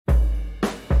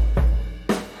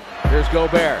Here's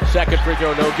Gobert. Second free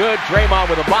throw, no good. Draymond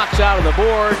with a box out on the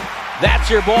board. That's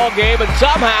your ball game, and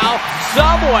somehow,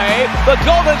 someway, the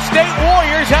Golden State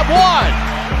Warriors have won.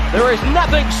 There is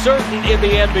nothing certain in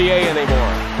the NBA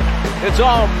anymore. It's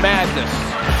all madness.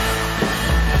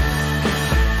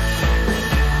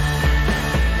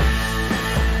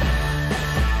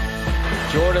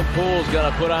 Jordan Poole's got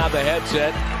to put on the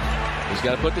headset. He's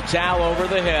got to put the towel over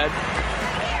the head.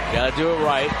 Got to do it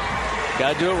right.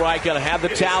 Got to do it right. Got to have the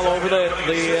towel over the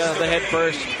head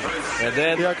first, and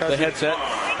then the headset.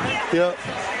 Yep.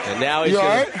 And now he's all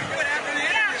going right?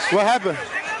 What happened?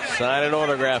 Sign an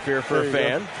autograph here for a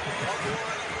fan. Go.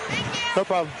 No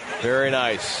problem. Very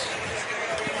nice.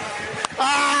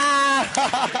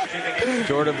 Ah!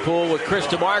 Jordan Poole with Chris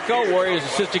DeMarco, Warriors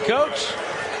assistant coach.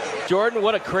 Jordan,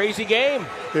 what a crazy game.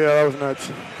 Yeah, that was nuts.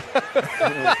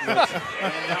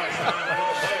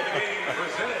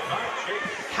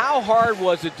 How hard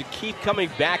was it to keep coming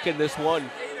back in this one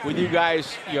with you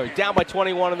guys, down by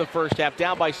 21 in the first half,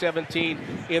 down by 17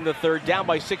 in the third, down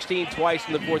by 16 twice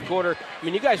in the fourth quarter? I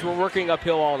mean, you guys were working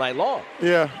uphill all night long.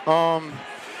 Yeah.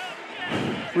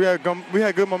 We had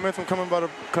good momentum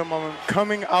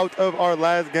coming out of our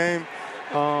last game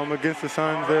against the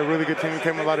Suns. They're a really good team.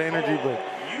 Came with a lot of energy, but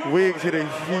Wiggs hit an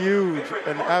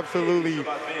absolutely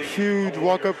huge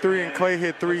walk-up three, and Clay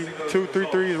hit two, three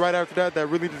threes right after that. That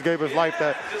really just gave us life.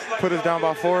 That put us down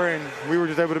by 4, and we were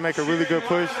just able to make a really good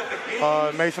push,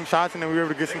 made some shots, and then we were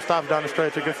able to get some stops down the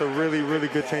stretch against a really, really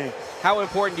good team. How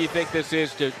important do you think this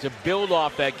is to build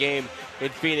off that game in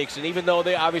Phoenix? And even though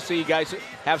you guys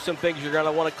have some things you're going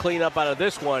to want to clean up out of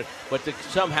this one, but to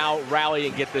somehow rally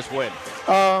and get this win?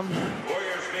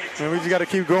 And we just got to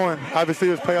keep going. Obviously,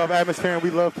 it's playoff atmosphere, and we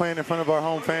love playing in front of our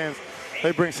home fans.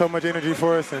 They bring so much energy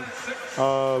for us, and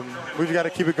we just got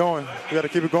to keep it going. We got to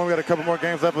keep it going. We got a couple more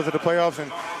games left into the playoffs,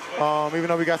 and even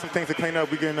though we got some things to clean up,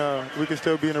 we can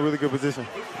still be in a really good position.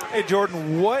 Hey,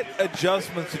 Jordan, what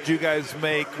adjustments did you guys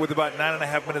make with about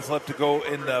 9.5 minutes left to go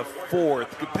in the fourth?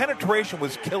 Penetration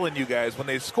was killing you guys when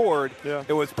they scored. Yeah.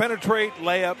 It was penetrate,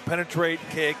 layup, penetrate,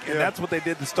 kick, and that's what they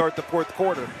did to start the fourth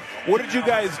quarter. What did you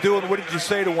guys do, and what did you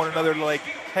say to one another, like,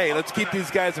 hey, let's keep these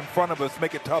guys in front of us,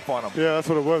 make it tough on them? Yeah, that's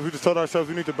what it was. We just told ourselves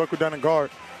we need to buckle down and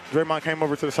guard. Draymond came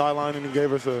over to the sideline, and he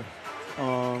gave us he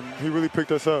really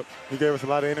picked us up. He gave us a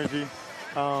lot of energy.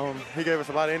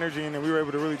 And then we were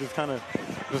able to really just kind of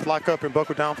just lock up and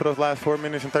buckle down for those last 4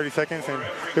 minutes and 30 seconds, and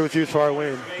it was huge for our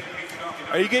win.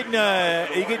 Are you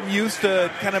getting used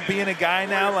to kind of being a guy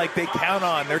now? Like they're counting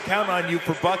on you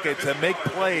for buckets and make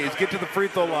plays, get to the free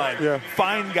throw line,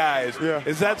 find guys. Yeah.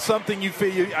 Is that something you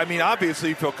feel? Obviously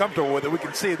you feel comfortable with it. We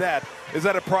can see that. Is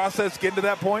that a process getting to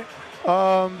that point?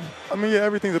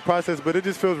 Everything's a process, but it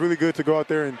just feels really good to go out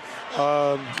there and,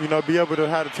 be able to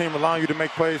have the team allowing you to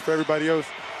make plays for everybody else,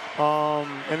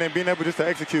 and then being able just to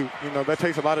execute. That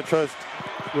takes a lot of trust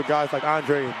with guys like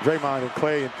Andre and Draymond and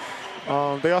Clay.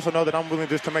 And they also know that I'm willing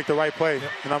just to make the right play,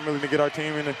 and I'm willing to get our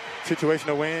team in a situation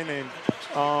to win. And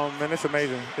it's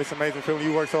amazing. It's amazing feeling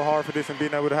you work so hard for this, and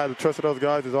being able to have the trust of those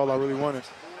guys is all I really wanted.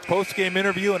 Post-game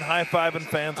interview and high-fiving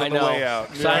fans on the way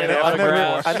out. Signing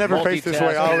autographs. I never face this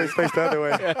way. I always face the other way.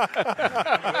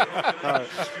 Right.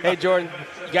 Hey, Jordan,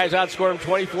 you guys outscored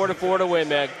them 24-4 to win,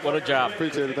 man. What a job.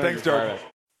 Appreciate it. Thanks, Jordan.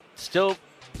 Still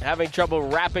having trouble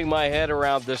wrapping my head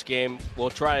around this game.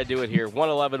 We'll try to do it here.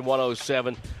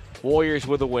 111-107. Warriors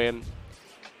with a win.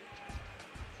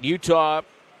 Utah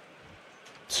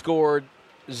scored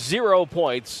 0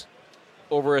 points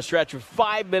over a stretch of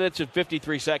 5 minutes and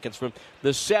 53 seconds from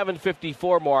the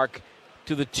 7:54 mark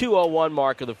to the 2:01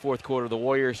 mark of the fourth quarter. The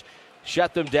Warriors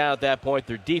shut them down at that point.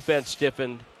 Their defense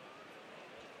stiffened.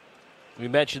 We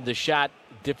mentioned the shot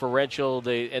differential.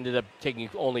 They ended up taking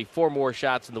only 4 more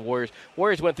shots than the Warriors.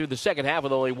 Warriors went through the second half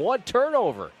with only 1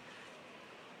 turnover.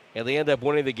 And they ended up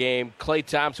winning the game. Klay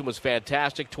Thompson was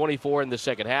fantastic, 24 in the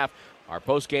second half. Our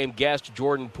post-game guest,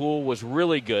 Jordan Poole, was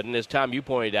really good. And as Tom, you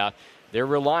pointed out, they're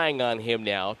relying on him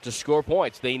now to score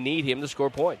points. They need him to score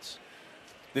points.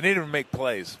 They need him to make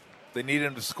plays. They need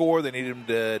him to score. They need him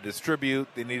to distribute.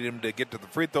 They need him to get to the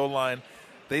free throw line.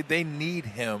 They need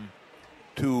him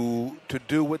to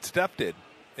do what Steph did.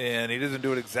 And he doesn't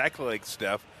do it exactly like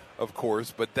Steph, of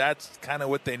course, but that's kind of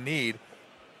what they need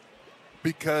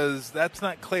because that's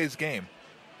not Klay's game.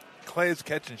 Klay's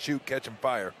catch and shoot, catch and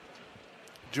fire.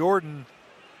 Jordan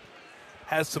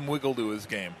has some wiggle to his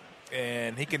game.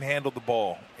 And he can handle the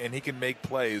ball, and he can make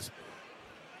plays.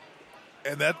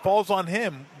 And that falls on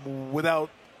him without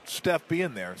Steph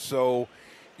being there. So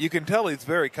you can tell he's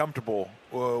very comfortable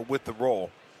with the role.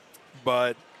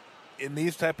 But in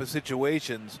these type of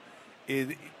situations,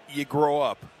 you grow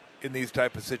up in these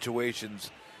type of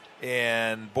situations.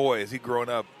 And boy, has he grown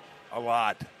up a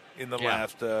lot in the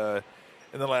last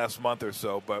month or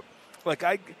so. But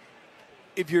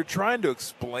if you're trying to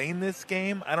explain this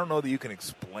game, I don't know that you can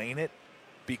explain it,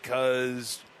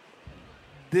 because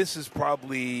this is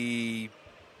probably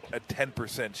a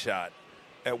 10% shot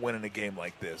at winning a game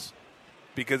like this.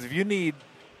 Because if you need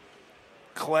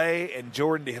Clay and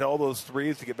Jordan to hit all those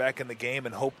threes to get back in the game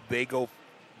and hope they go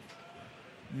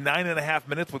 9.5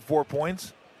 minutes with 4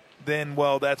 points, then,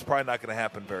 well, that's probably not going to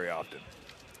happen very often.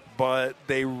 But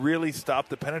they really stopped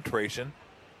the penetration.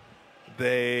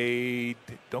 They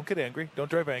don't get angry. Don't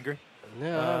drive angry.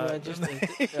 No, just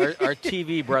our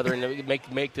TV brethren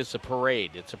make this a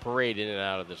parade. It's a parade in and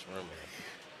out of this room.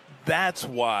 That's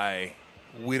why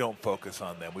we don't focus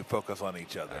on them. We focus on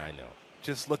each other. I know.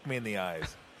 Just look me in the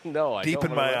eyes. No, I deep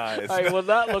don't in my eyes. I will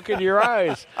not look into your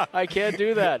eyes. I can't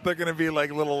do that. They're going to be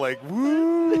like little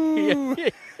woo.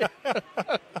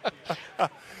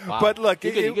 Wow. But look,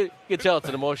 you can tell it's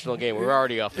an emotional game. We're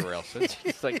already off the rails. It's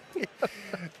just like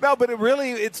no, but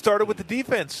it started with the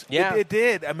defense. Yeah, it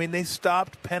did. I mean, they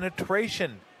stopped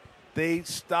penetration. They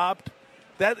stopped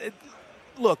that.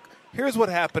 Look, here's what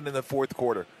happened in the fourth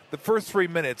quarter. The first 3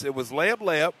 minutes, it was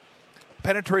layup,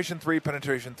 penetration three.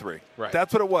 Right.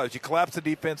 That's what it was. You collapse the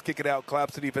defense, kick it out,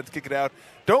 collapse the defense, kick it out.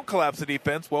 Don't collapse the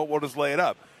defense, well, we'll just lay it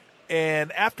up.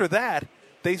 And after that,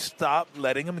 they stopped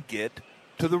letting them get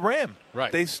to the rim.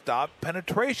 Right. They stopped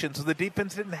penetration, so the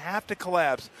defense didn't have to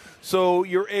collapse. So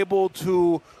you're able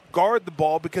to guard the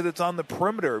ball because it's on the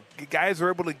perimeter. Guys are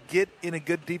able to get in a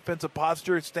good defensive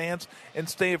posture, stance, and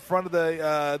stay in front of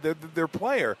their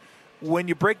player. When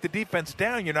you break the defense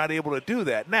down, you're not able to do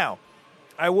that. Now,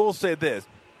 I will say this.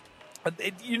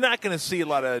 You're not going to see a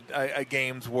lot of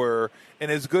games where, and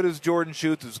as good as Jordan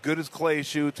shoots, as good as Clay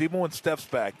shoots, even when Steph's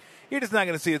back, you're just not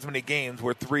going to see as many games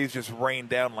where threes just rain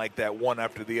down like that, one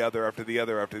after the other, after the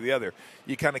other, after the other.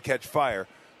 You kind of catch fire.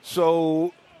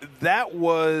 So that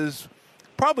was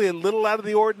probably a little out of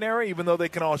the ordinary, even though they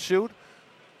can all shoot.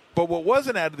 But what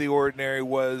wasn't out of the ordinary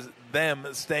was them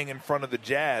staying in front of the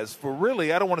Jazz for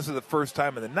really, I don't want to say the first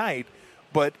time of the night,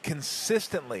 but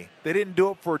consistently. They didn't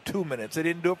do it for 2 minutes. They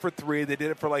didn't do it for 3. They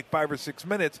did it for like 5 or 6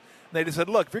 minutes. And they just said,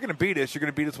 look, if you're going to beat us, you're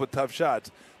going to beat us with tough shots.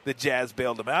 The Jazz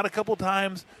bailed them out a couple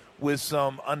times with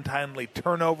some untimely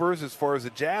turnovers as far as the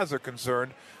Jazz are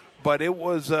concerned. But it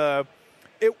was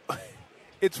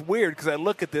it's weird because I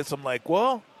look at this, I'm like,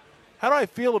 well, how do I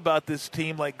feel about this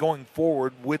team like going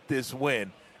forward with this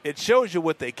win? It shows you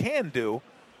what they can do,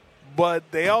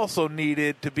 but they also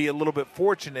needed to be a little bit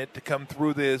fortunate to come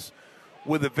through this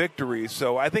with a victory.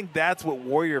 So I think that's what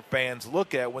Warrior fans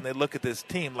look at when they look at this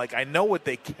team. Like, I know what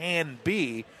they can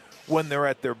be when they're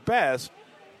at their best,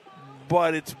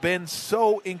 but it's been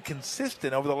so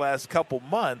inconsistent over the last couple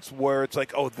months where it's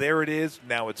like, oh, there it is,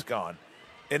 now it's gone.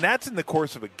 And that's in the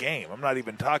course of a game. I'm not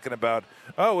even talking about,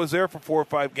 oh, it was there for 4 or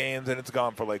 5 games and it's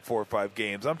gone for like 4 or 5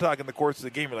 games. I'm talking the course of the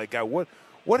game. You're like, God,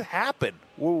 what happened?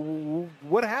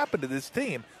 What happened to this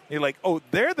team? And you're like, oh,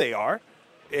 there they are.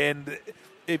 And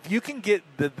if you can get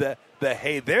the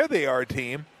hey, there they are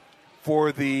team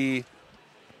for the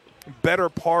better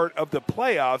part of the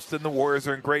playoffs, then the Warriors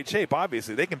are in great shape.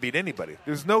 Obviously, they can beat anybody.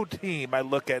 There's no team I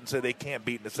look at and say they can't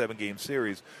beat in a 7-game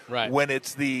series when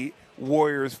it's the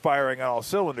Warriors firing on all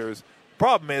cylinders.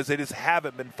 Problem is they just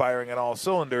haven't been firing on all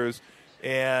cylinders.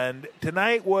 And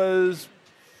tonight was,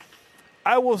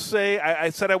 I will say, I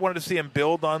said I wanted to see him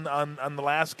build on the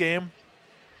last game.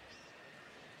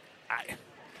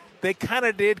 They kind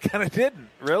of did, kind of didn't.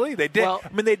 Really? They did. Well,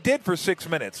 I mean, they did for 6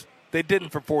 minutes. They didn't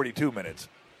for 42 minutes.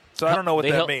 So I don't know what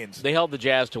that means. They held the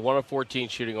Jazz to 1 of 14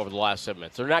 shooting over the last 7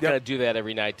 minutes. They're not going to do that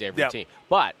every night to every team.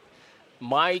 But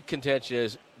my contention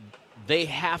is they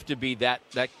have to be that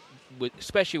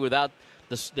especially without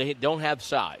they don't have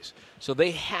size. So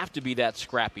they have to be that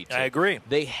scrappy team. I agree.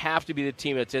 They have to be the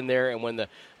team that's in there, and when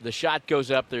the shot goes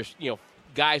up, there's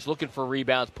guys looking for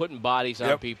rebounds, putting bodies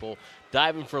on people,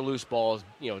 diving for loose balls,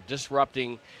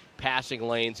 disrupting passing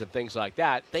lanes and things like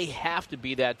that. They have to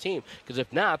be that team because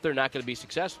if not, they're not going to be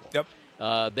successful.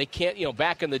 They can't.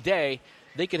 Back in the day,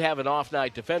 they could have an off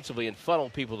night defensively and funnel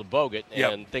people to Bogut,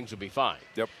 and things would be fine.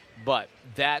 But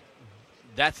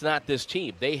that's not this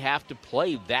team. They have to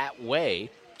play that way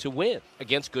to win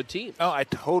against good teams. Oh, I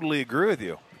totally agree with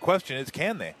you. The question is,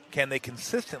 can they? Can they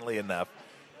consistently enough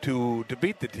to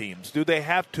beat the teams? Do they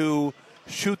have to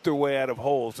shoot their way out of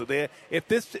holes? So if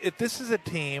this is a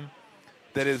team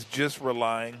that is just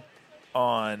relying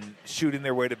on shooting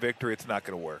their way to victory, it's not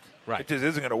going to work. Right. It just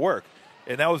isn't going to work.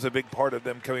 And that was a big part of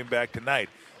them coming back tonight.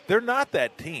 They're not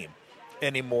that team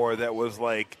anymore that was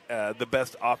like the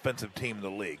best offensive team in the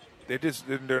league.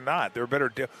 They're not. They're a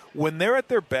better when they're at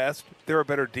their best. They're a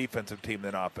better defensive team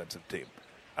than offensive team.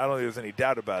 I don't think there's any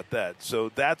doubt about that. So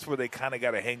that's where they kind of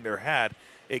got to hang their hat.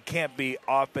 It can't be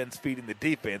offense feeding the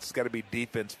defense. It's got to be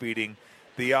defense feeding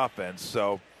the offense.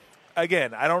 So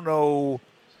again, I don't know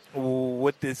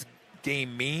what this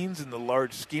game means in the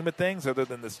large scheme of things, other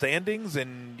than the standings.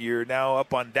 And you're now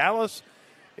up on Dallas,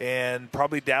 and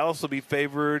probably Dallas will be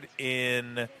favored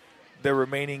in their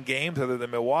remaining games other than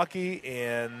Milwaukee,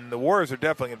 and the Warriors are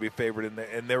definitely going to be favored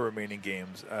in their remaining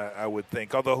games, I would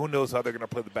think. Although who knows how they're going to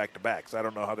play the back-to-backs. I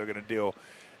don't know how they're going to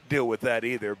deal with that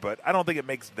either. But I don't think it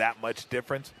makes that much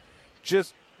difference.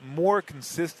 Just more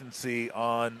consistency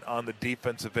on the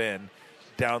defensive end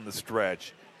down the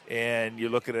stretch. And you're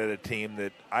looking at a team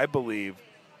that I believe,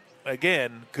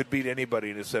 again, could beat anybody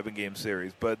in a 7-game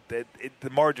series. But the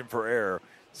margin for error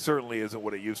certainly isn't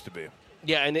what it used to be.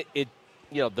 Yeah, and it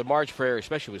the margin for error,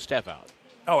 especially with Steph out.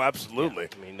 Oh, absolutely.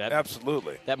 Yeah, I mean,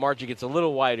 absolutely. That margin gets a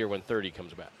little wider when 30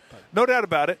 comes back. No doubt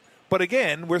about it. But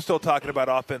again, we're still talking about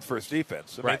offense versus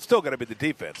defense. I mean, it's still going to be the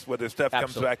defense. Whether Steph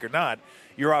comes back or not,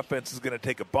 your offense is going to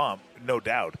take a bump, no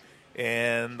doubt.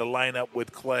 And the lineup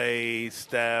with Clay,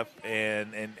 Steph,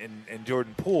 and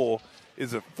Jordan Poole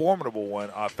is a formidable one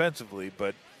offensively.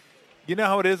 But you know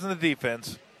how it is in the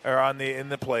defense. Or in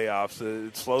the playoffs,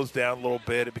 it slows down a little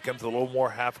bit. It becomes a little more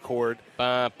half court.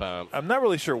 Bum, bum. I'm not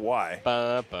really sure why.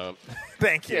 Bum, bum.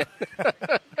 Thank you.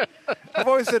 I've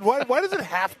always said, why does it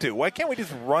have to? Why can't we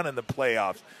just run in the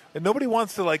playoffs? And nobody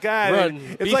wants to run.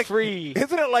 It's be like free.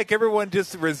 Isn't it like everyone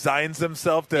just resigns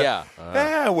themselves to?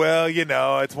 Yeah. Well,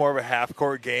 it's more of a half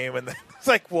court game, and it's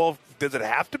like, well, does it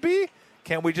have to be?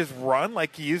 Can't we just run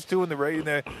like you used to in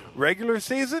the regular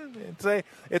season?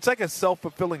 It's like a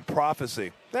self-fulfilling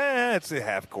prophecy. It's a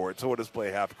half court, so we'll just play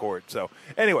half court. So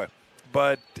anyway,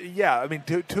 but yeah, I mean,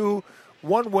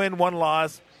 one win, one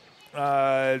loss.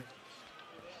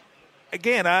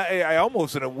 Again, I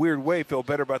almost in a weird way feel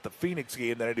better about the Phoenix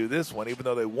game than I do this one, even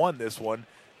though they won this one,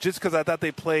 just because I thought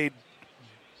they played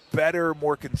better,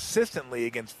 more consistently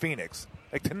against Phoenix.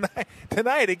 Like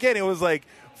tonight, again, it was like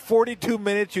 42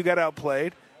 minutes you got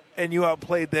outplayed, and you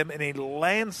outplayed them in a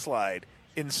landslide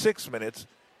in 6 minutes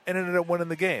and ended up winning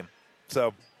the game.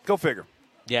 So, go figure.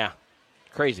 Yeah.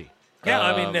 Crazy. Yeah,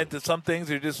 I mean, some things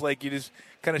are just like you just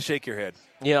kind of shake your head.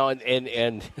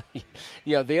 And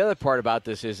the other part about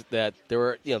this is that there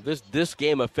were, this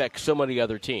game affects so many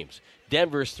other teams.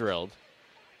 Denver's thrilled.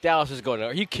 Dallas is going,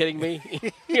 are you kidding me?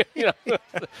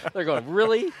 They're going,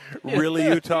 really? Really,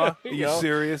 Utah? Are you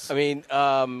serious? I mean,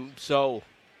 so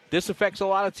this affects a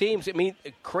lot of teams. I mean,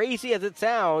 crazy as it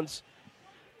sounds,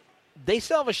 they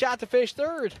still have a shot to finish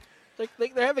third. They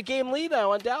have a game lead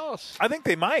now on Dallas. I think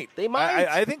they might. They might.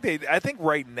 I think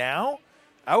right now,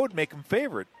 I would make them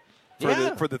favorite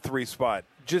for the 3 spot,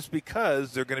 just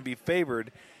because they're going to be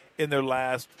favored in their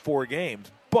last 4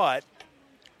 games. But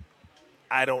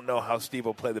I don't know how Steve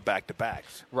will play the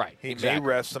back-to-backs. Right. He may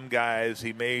rest some guys.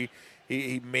 He may.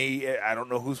 I don't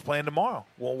know who's playing tomorrow.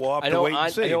 We'll have to wait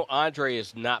and see. I know Andre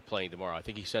is not playing tomorrow. I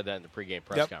think he said that in the pregame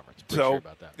press conference. So sure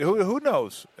about that. Who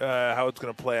knows how it's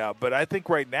going to play out? But I think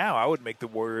right now I would make the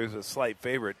Warriors a slight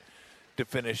favorite to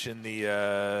finish in the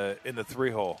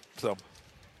 3-hole. So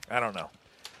I don't know.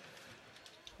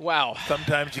 Wow.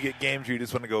 Sometimes you get games where you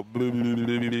just want to go.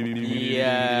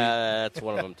 Yeah, that's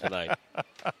one of them tonight.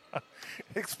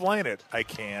 Explain it. I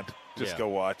can't. Just go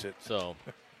watch it. So.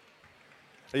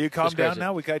 Are you calm down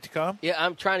now? We got you calm? Yeah,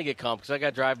 I'm trying to get calm because I got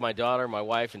to drive my daughter, my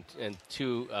wife, and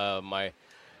 2 my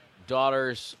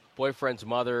daughter's boyfriend's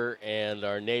mother and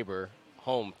our neighbor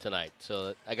home tonight.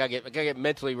 So I got to get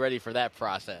mentally ready for that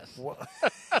process.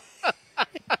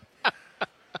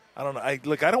 I don't know. I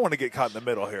don't want to get caught in the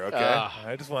middle here. Okay,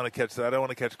 I just want to catch that. I don't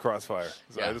want to catch crossfire.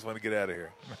 So I just want to get out of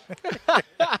here.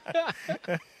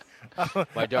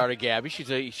 My daughter Gabby, she's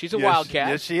a wildcat.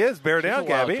 Yes, she is. Bear down,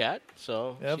 Gabby. Wildcat,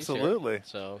 so absolutely.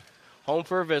 So home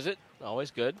for a visit,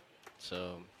 always good.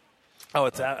 So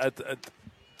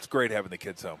it's great having the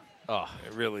kids home. Oh,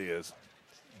 it really is,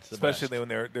 especially when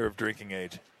they're of drinking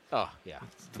age. Oh yeah,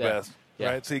 it's the best.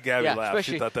 Yeah. Right? See Gabby laugh.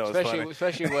 She thought that was funny.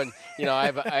 Especially when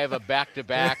I have a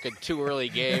back-to-back and 2 early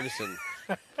games and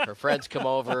her friends come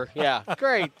over. Yeah,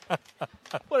 great.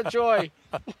 What a joy.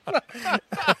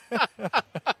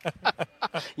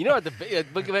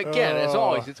 Again, it's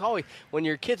always when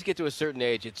your kids get to a certain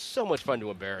age, it's so much fun to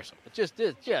embarrass them. It's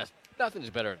just nothing's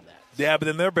better than that. Yeah, but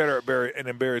then they're better at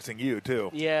embarrassing you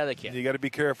too. Yeah, they can. You got to be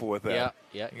careful with that.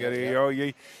 Yeah.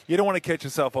 You don't want to catch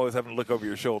yourself always having to look over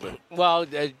your shoulder. Well,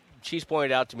 she's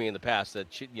pointed out to me in the past that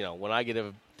when I get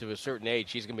to a certain age,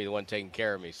 she's going to be the one taking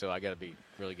care of me. So I got to be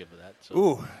really good for that. So,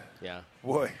 ooh, yeah,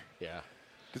 boy, yeah.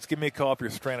 Just give me a call if you're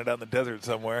stranded out in the desert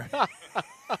somewhere.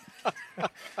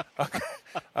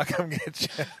 I'll come get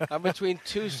you. I'm between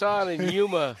Tucson and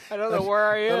Yuma. I don't know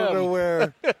where I am. I don't know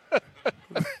where.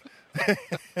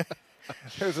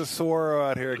 There's a saguaro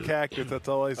out here, a cactus. That's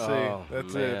all I see.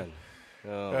 That's it.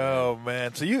 Oh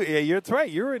man. So that's right.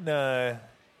 You're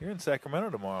in Sacramento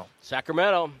tomorrow.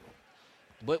 Sacramento.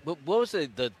 What was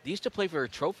it? They used to play for a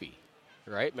trophy,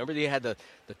 right? Remember they had the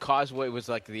Causeway. It was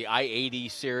like the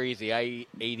I-80 series, the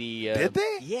I-80. Did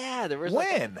they? Yeah, there was.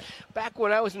 When? Back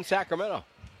when I was in Sacramento.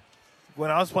 When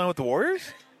I was playing with the Warriors?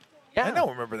 Yeah. I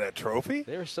don't remember that trophy.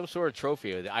 There was some sort of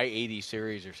trophy, the I-80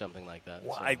 series or something like that.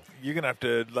 Well, so. you're gonna have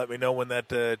to let me know when that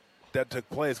took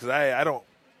place because I don't.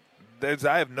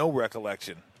 I have no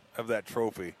recollection of that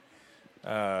trophy.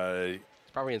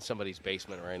 It's probably in somebody's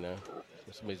basement right now.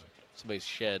 Somebody's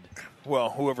shed. Well,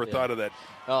 whoever thought of that,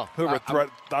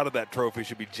 thought of that trophy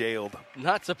should be jailed.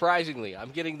 Not surprisingly,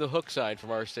 I'm getting the hook sign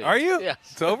from our state. Are you? Yes.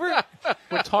 It's over?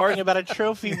 We're talking about a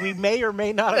trophy we may or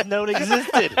may not have known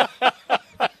existed.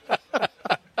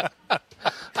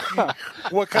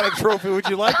 What kind of trophy would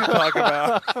you like to talk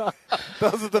about?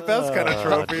 Those are the best kind of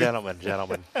trophies.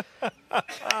 Gentlemen.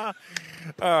 All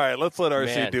right, let's let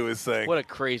RC do his thing. What a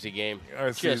crazy game.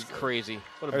 Just crazy.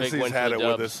 What a big RC's win had for the it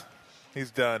Dubs. with us.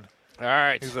 He's done. All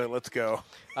right. He's like, let's go.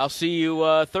 I'll see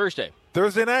you Thursday.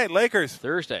 Thursday night, Lakers.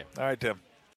 Thursday. All right, Tim.